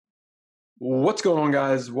What's going on,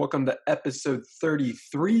 guys? Welcome to episode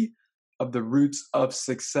 33 of the Roots of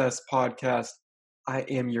Success podcast. I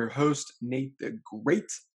am your host, Nate the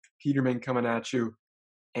Great Peterman, coming at you.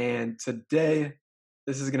 And today,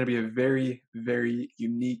 this is going to be a very, very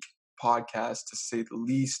unique podcast, to say the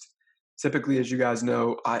least. Typically, as you guys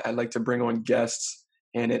know, I like to bring on guests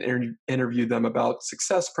and interview them about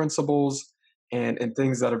success principles and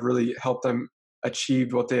things that have really helped them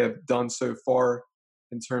achieve what they have done so far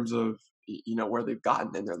in terms of where they've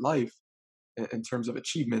gotten in their life in terms of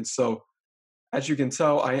achievements. So as you can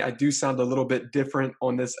tell, I do sound a little bit different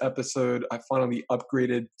on this episode. I finally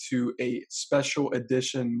upgraded to a special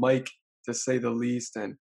edition mic, to say the least,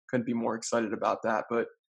 and couldn't be more excited about that. But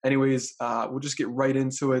anyways, we'll just get right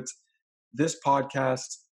into it. This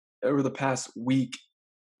podcast, over the past week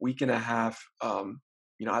and a half,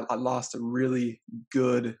 I lost a really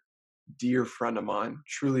good, dear friend of mine,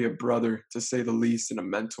 truly a brother, to say the least, and a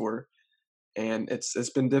mentor. And it's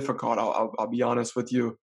been difficult. I'll be honest with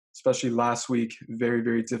you, especially last week, very,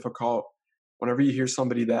 very difficult. Whenever you hear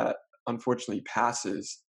somebody that unfortunately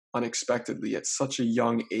passes unexpectedly at such a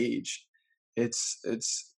young age, it's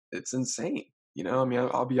insane.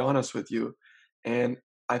 I'll be honest with you. And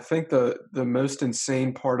I think the most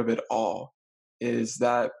insane part of it all is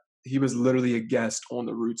that he was literally a guest on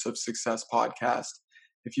the Roots of Success podcast.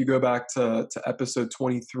 If you go back to episode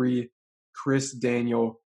 23, Chris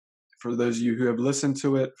Daniel, for those of you who have listened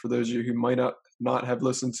to it, for those of you who might not have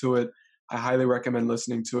listened to it, I highly recommend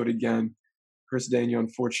listening to it again. Chris Daniel,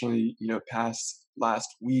 unfortunately, passed last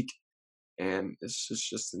week, and it's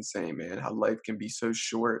just insane, man, how life can be so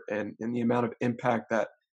short, and the amount of impact that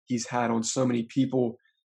he's had on so many people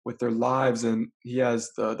with their lives. And he has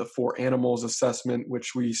the 4 animals assessment,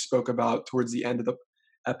 which we spoke about towards the end of the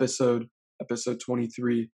episode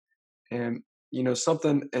 23. And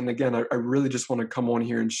something, and again, I really just want to come on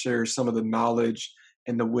here and share some of the knowledge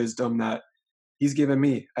and the wisdom that he's given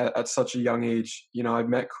me at such a young age. I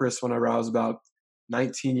met Chris whenever I was about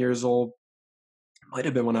 19 years old. Might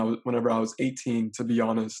have been whenever I was 18, to be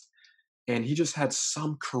honest. And he just had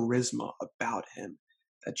some charisma about him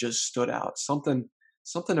that just stood out. Something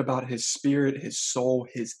about his spirit, his soul,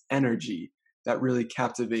 his energy that really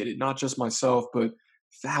captivated not just myself, but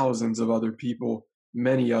thousands of other people,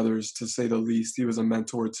 many others, to say the least. He was a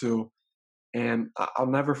mentor too. And I'll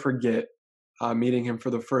never forget meeting him for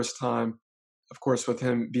the first time, of course, with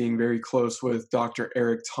him being very close with Dr.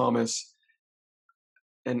 Eric Thomas,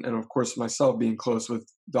 and of course myself being close with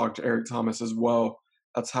Dr. Eric Thomas as well.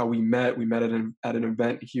 That's how we met. We met at an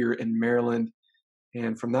event here in Maryland.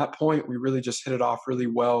 And from that point, we really just hit it off really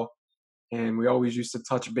well. And we always used to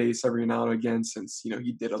touch base every now and again, since,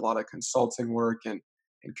 he did a lot of consulting work and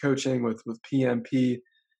coaching with PMP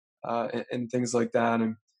and things like that.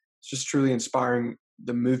 And it's just truly inspiring,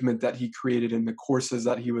 the movement that he created and the courses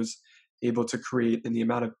that he was able to create, and the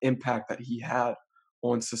amount of impact that he had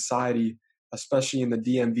on society, especially in the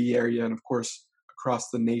DMV area, and of course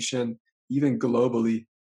across the nation, even globally.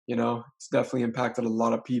 It's definitely impacted a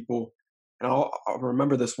lot of people. And I'll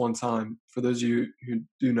remember this one time, for those of you who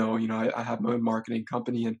do know, I have my own marketing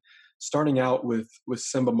company, and starting out with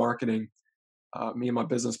Simba Marketing, me and my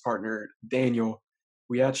business partner, Daniel,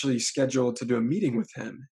 we actually scheduled to do a meeting with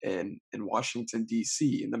him in Washington,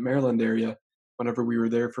 D.C., in the Maryland area, whenever we were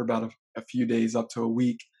there for about a few days, up to a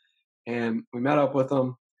week. And we met up with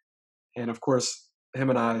him. And of course, him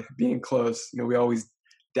and I, being close, we always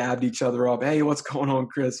dabbed each other up. Hey, what's going on,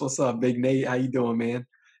 Chris? What's up, Big Nate? How you doing, man?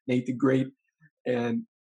 Nate the Great. And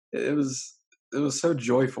it was so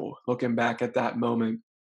joyful looking back at that moment.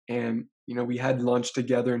 And we had lunch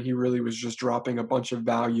together, and he really was just dropping a bunch of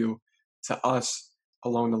value to us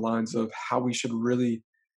along the lines of how we should really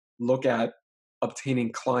look at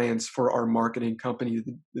obtaining clients for our marketing company,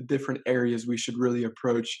 the different areas we should really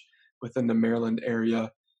approach within the Maryland area,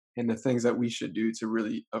 and the things that we should do to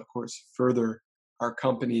really, of course, further our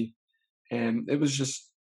company. And it was just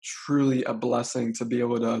truly a blessing to be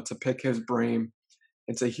able to pick his brain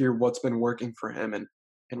and to hear what's been working for him, and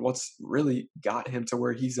what's really got him to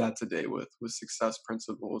where he's at today with success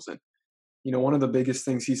principles. And one of the biggest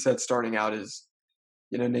things he said starting out is,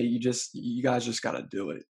 Nate, you guys just got to do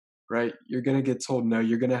it, right? You're going to get told no.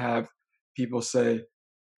 You're going to have people say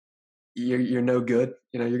you're no good.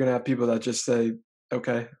 You're going to have people that just say,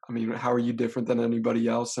 okay, how are you different than anybody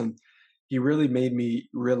else? And he really made me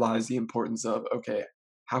realize the importance of, okay,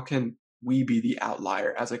 how can we be the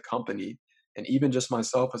outlier as a company? And even just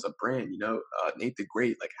myself as a brand, Nate the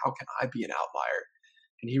Great, like, how can I be an outlier?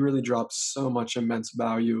 And he really dropped so much immense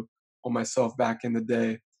value on myself back in the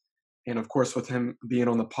day. And of course, with him being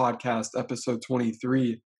on the podcast, episode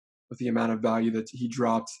 23, with the amount of value that he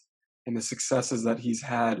dropped, and the successes that he's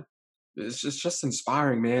had. It's just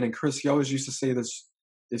inspiring, man. And Chris, he always used to say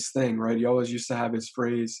this thing, right? He always used to have his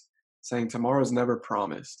phrase saying, "Tomorrow's never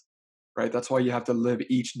promised." Right? That's why you have to live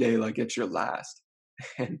each day like it's your last.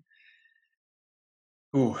 And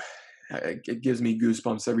ooh, it gives me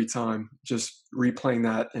goosebumps every time just replaying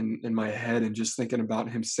that in my head and just thinking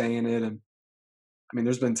about him saying it. And I mean,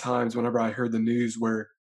 there's been times whenever I heard the news where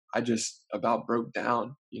I just about broke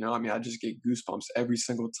down. I mean, I just get goosebumps every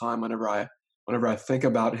single time whenever I think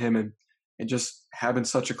about him and just having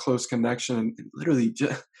such a close connection and literally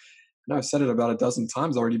just, I know I've said it about a dozen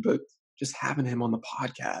times already, but just having him on the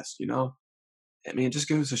podcast. I mean, it just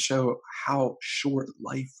goes to show how short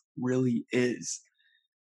life really is.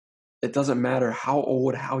 It doesn't matter how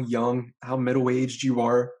old, how young, how middle aged you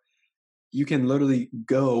are. You can literally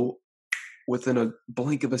go within a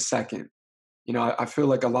blink of a second. I feel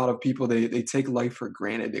like a lot of people they take life for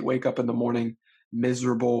granted. They wake up in the morning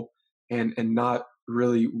miserable and not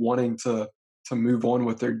really wanting to move on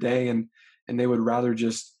with their day, and they would rather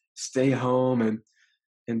just stay home,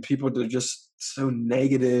 and people are just so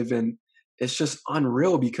negative, and it's just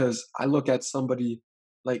unreal because I look at somebody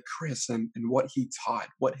like Chris and what he taught,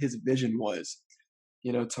 what his vision was.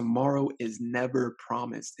 Tomorrow is never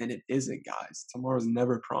promised, and it isn't, guys. Tomorrow's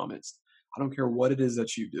never promised. I don't care what it is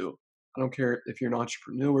that you do. I don't care if you're an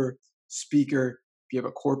entrepreneur, speaker, if you have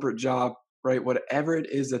a corporate job, right? Whatever it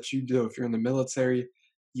is that you do, if you're in the military,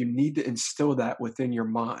 you need to instill that within your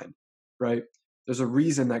mind, right? There's a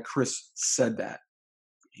reason that Chris said that.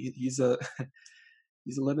 He's a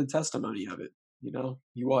he's a living testimony of it.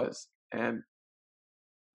 He was. And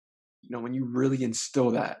when you really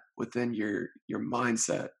instill that within your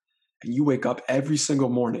mindset, and you wake up every single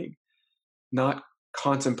morning not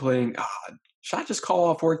contemplating, should I just call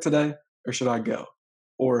off work today or should I go?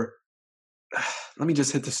 Or let me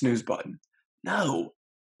just hit the snooze button. No.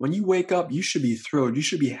 When you wake up, you should be thrilled. You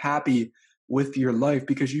should be happy with your life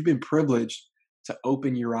because you've been privileged to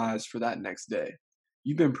open your eyes for that next day.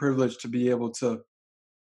 You've been privileged to be able to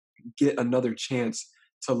get another chance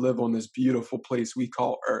to live on this beautiful place we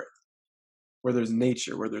call Earth, where there's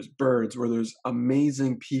nature, where there's birds, where there's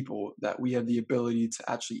amazing people that we have the ability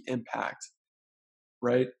to actually impact,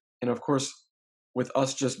 right? And of course, with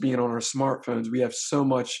us just being on our smartphones, we have so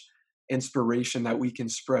much inspiration that we can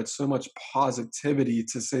spread, so much positivity,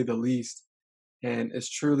 to say the least. And it's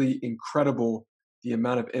truly incredible the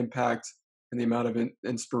amount of impact and the amount of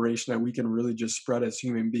inspiration that we can really just spread as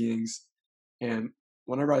human beings. And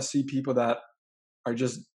whenever I see people that are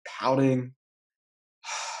just pouting,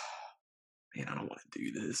 man, I don't want to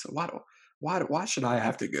do this. Why should I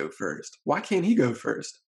have to go first? Why can't he go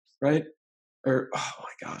first? Right? Or, oh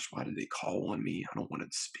my gosh, why did they call on me? I don't want to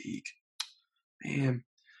speak. Man,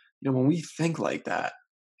 when we think like that,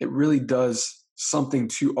 it really does something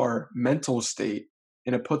to our mental state,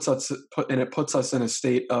 and it puts us in a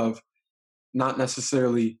state of not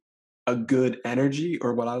necessarily a good energy,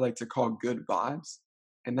 or what I like to call good vibes.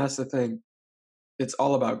 And that's the thing. It's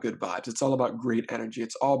all about good vibes. It's all about great energy.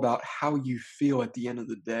 It's all about how you feel at the end of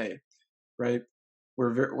the day, right?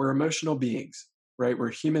 We're emotional beings, right?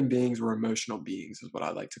 We're human beings. We're emotional beings is what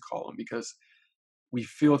I like to call them, because we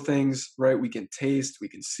feel things, right? We can taste, we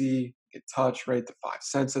can see, we can touch, right? The five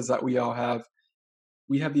senses that we all have.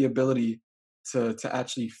 We have the ability to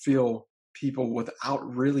actually feel people without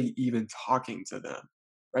really even talking to them,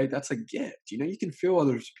 right? That's a gift. You can feel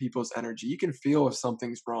other people's energy. You can feel if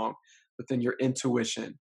something's wrong within your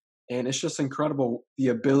intuition. And it's just incredible the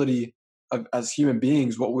ability of, as human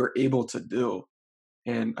beings, what we're able to do.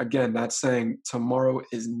 And again, that's saying tomorrow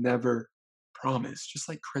is never promised. Just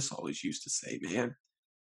like Chris always used to say, man,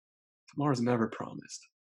 tomorrow's never promised.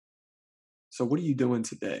 So what are you doing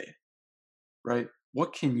today, right?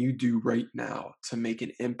 What can you do right now to make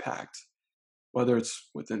an impact? Whether it's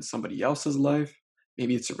within somebody else's life,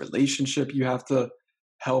 maybe it's a relationship you have to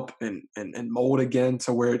help and mold again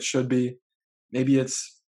to where it should be. Maybe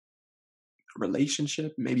it's a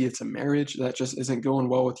relationship, maybe it's a marriage that just isn't going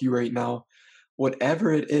well with you right now.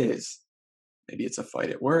 Whatever it is, maybe it's a fight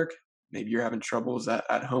at work, maybe you're having troubles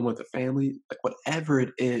at home with the family, like whatever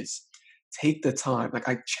it is, take the time. Like,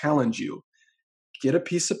 I challenge you, get a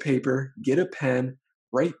piece of paper, get a pen,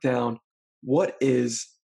 write down what is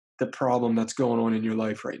the problem that's going on in your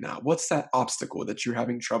life right now. What's that obstacle that you're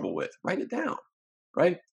having trouble with? Write it down,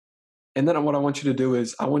 right? And then what I want you to do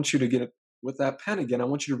is I want you to get with that pen again. I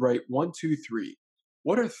want you to write 1, 2, 3.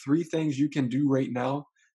 What are 3 things you can do right now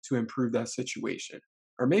to improve that situation?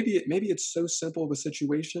 Or maybe it's so simple of a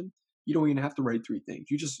situation, you don't even have to write 3 things.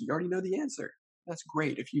 You already know the answer. That's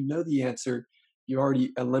great. If you know the answer, you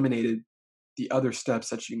already eliminated the other steps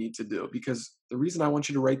that you need to do. Because the reason I want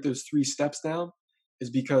you to write those 3 steps down is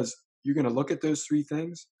because you're going to look at those 3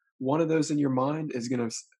 things. One of those in your mind is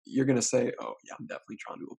you're going to say, oh yeah, I'm definitely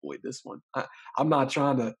trying to avoid this one. I'm not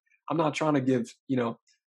trying to, I'm not trying to give,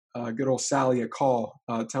 good old Sally a call,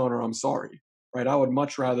 telling her I'm sorry, right? I would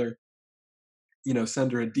much rather,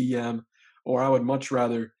 send her a DM, or I would much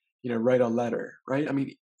rather, write a letter, right? I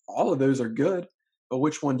mean, all of those are good, but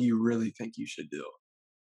which one do you really think you should do?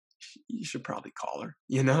 You should probably call her,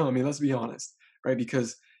 I mean, let's be honest, right?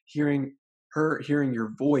 Because hearing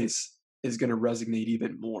your voice is going to resonate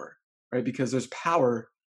even more, right? Because there's power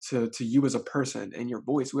to you as a person and your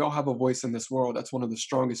voice. We all have a voice in this world. That's one of the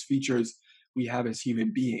strongest features we have as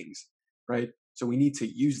human beings, right? So we need to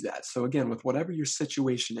use that. So again, with whatever your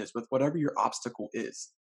situation is, with whatever your obstacle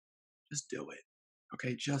is, just do it.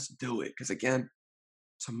 Okay, just do it. Because again,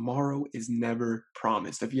 tomorrow is never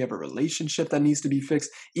promised. If you have a relationship that needs to be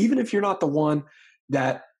fixed, even if you're not the one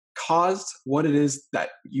that caused what it is that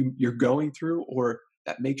you're going through, or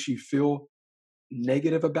that makes you feel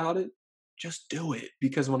negative about it, just do it.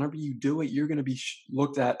 Because whenever you do it, you're going to be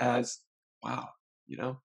looked at as, wow,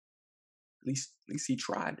 at least he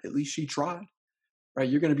tried. At least she tried, right?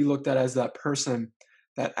 You're going to be looked at as that person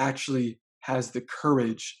that actually has the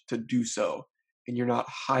courage to do so. And you're not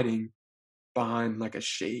hiding behind like a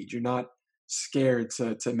shade. You're not scared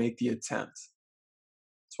to make the attempt.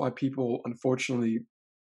 That's why people, unfortunately, I'm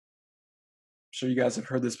sure you guys have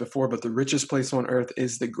heard this before, but the richest place on earth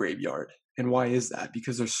is the graveyard. And why is that?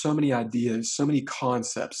 Because there's so many ideas, so many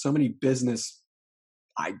concepts, so many business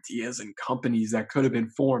ideas and companies that could have been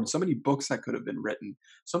formed, so many books that could have been written,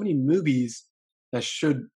 so many movies that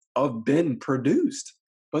should have been produced,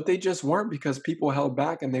 but they just weren't because people held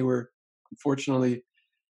back, and they were, unfortunately,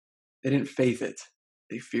 they didn't faith it.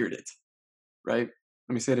 They feared it, right?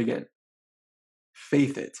 Let me say it again.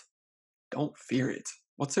 Faith it. Don't fear it.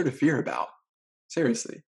 What's there to fear about?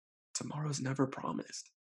 Seriously, tomorrow's never promised,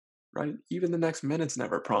 right? Even the next minute's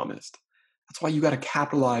never promised. That's why you got to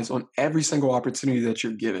capitalize on every single opportunity that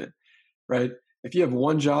you're given, right? If you have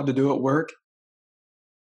one job to do at work,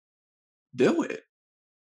 do it.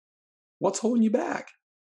 What's holding you back?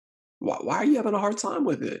 Why are you having a hard time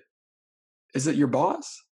with it? Is it your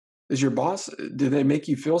boss? Is your boss, do they make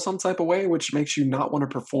you feel some type of way, which makes you not want to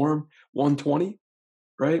perform 120,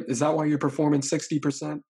 right? Is that why you're performing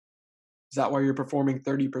 60%? Is that why you're performing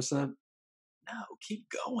 30%? No, keep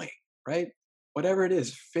going, right? Whatever it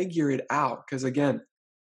is, figure it out. Because again,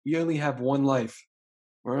 we only have one life.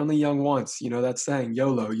 We're only young once. You know that saying,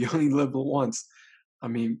 YOLO, you only live once. I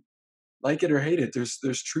mean, like it or hate it,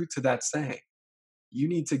 there's truth to that saying. You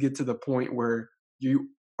need to get to the point where you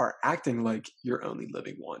are acting like you're only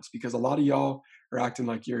living once, because a lot of y'all are acting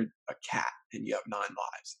like you're a cat and you have 9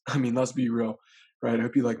 lives. I mean, let's be real, right? I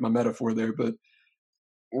hope you like my metaphor there, but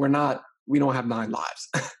we don't have 9 lives,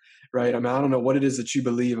 right? I mean, I don't know what it is that you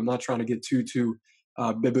believe. I'm not trying to get too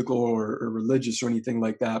biblical or religious or anything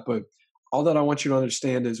like that, but all that I want you to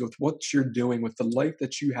understand is, with what you're doing, with the life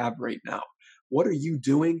that you have right now, what are you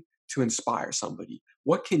doing to inspire somebody?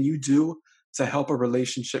 What can you do to help a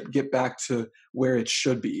relationship get back to where it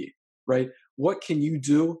should be, right? What can you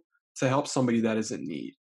do to help somebody that is in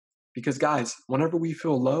need? Because guys, whenever we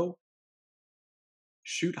feel low,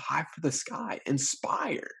 shoot high for the sky,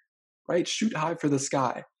 inspire, right? Shoot high for the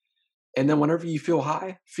sky. And then whenever you feel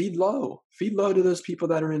high, feed low. Feed low to those people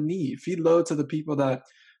that are in need. Feed low to the people that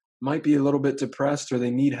might be a little bit depressed or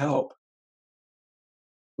they need help.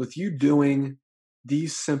 With you doing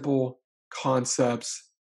these simple concepts,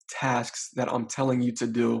 tasks that I'm telling you to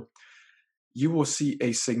do, you will see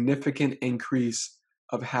a significant increase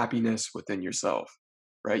of happiness within yourself,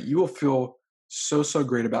 right? You will feel so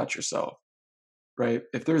great about yourself, right?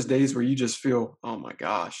 If there's days where you just feel, oh my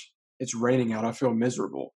gosh, it's raining out, I feel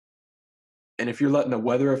miserable. And if you're letting the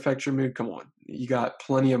weather affect your mood, come on, you got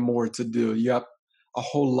plenty of more to do. You got a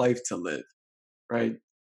whole life to live, right?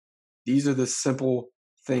 These are the simple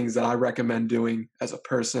things that I recommend doing as a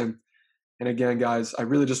person. And again, guys, I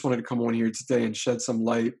really just wanted to come on here today and shed some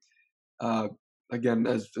light. Uh, again,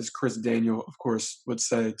 as Chris Daniel, of course, would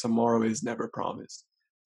say, tomorrow is never promised,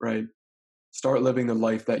 right? Start living the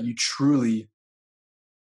life that you truly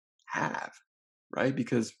have, right?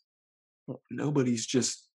 Because nobody's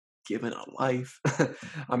just given a life.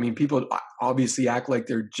 I mean, people obviously act like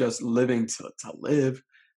they're just living to live,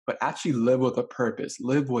 but actually live with a purpose,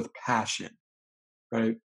 live with passion,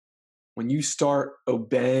 right? When you start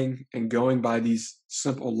obeying and going by these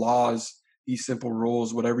simple laws, these simple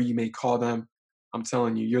rules, whatever you may call them, I'm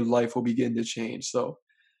telling you, your life will begin to change. So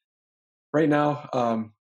right now,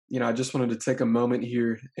 I just wanted to take a moment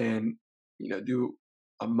here and, do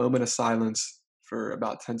a moment of silence for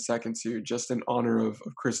about 10 seconds here, just in honor of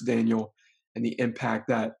Chris Daniel and the impact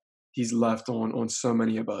that he's left on so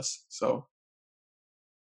many of us. So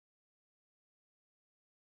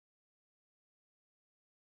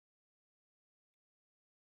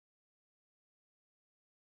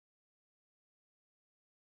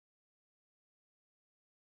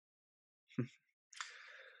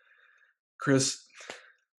Chris,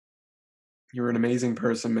 you're an amazing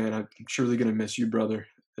person, man. I'm truly gonna miss you, brother.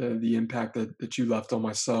 The impact that you left on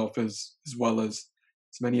myself, as well as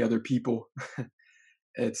many other people,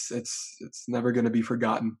 it's never gonna be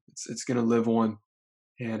forgotten. It's gonna live on.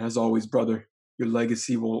 And as always, brother, your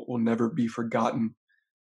legacy will never be forgotten.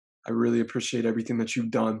 I really appreciate everything that you've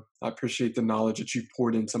done. I appreciate the knowledge that you've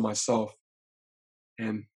poured into myself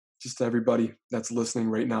and just to everybody that's listening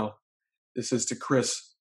right now. This is to Chris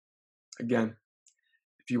again.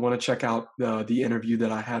 If you want to check out the interview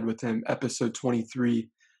that I had with him, episode 23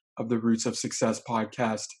 of the Roots of Success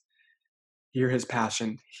podcast, hear his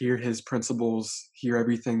passion, hear his principles, hear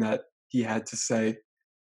everything that he had to say.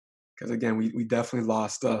 Because again, we definitely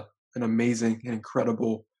lost an amazing and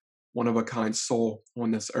incredible, one of a kind soul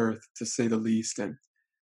on this earth, to say the least. And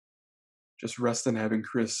just rest in heaven,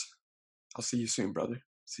 Chris. I'll see you soon, brother.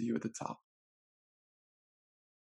 See you at the top.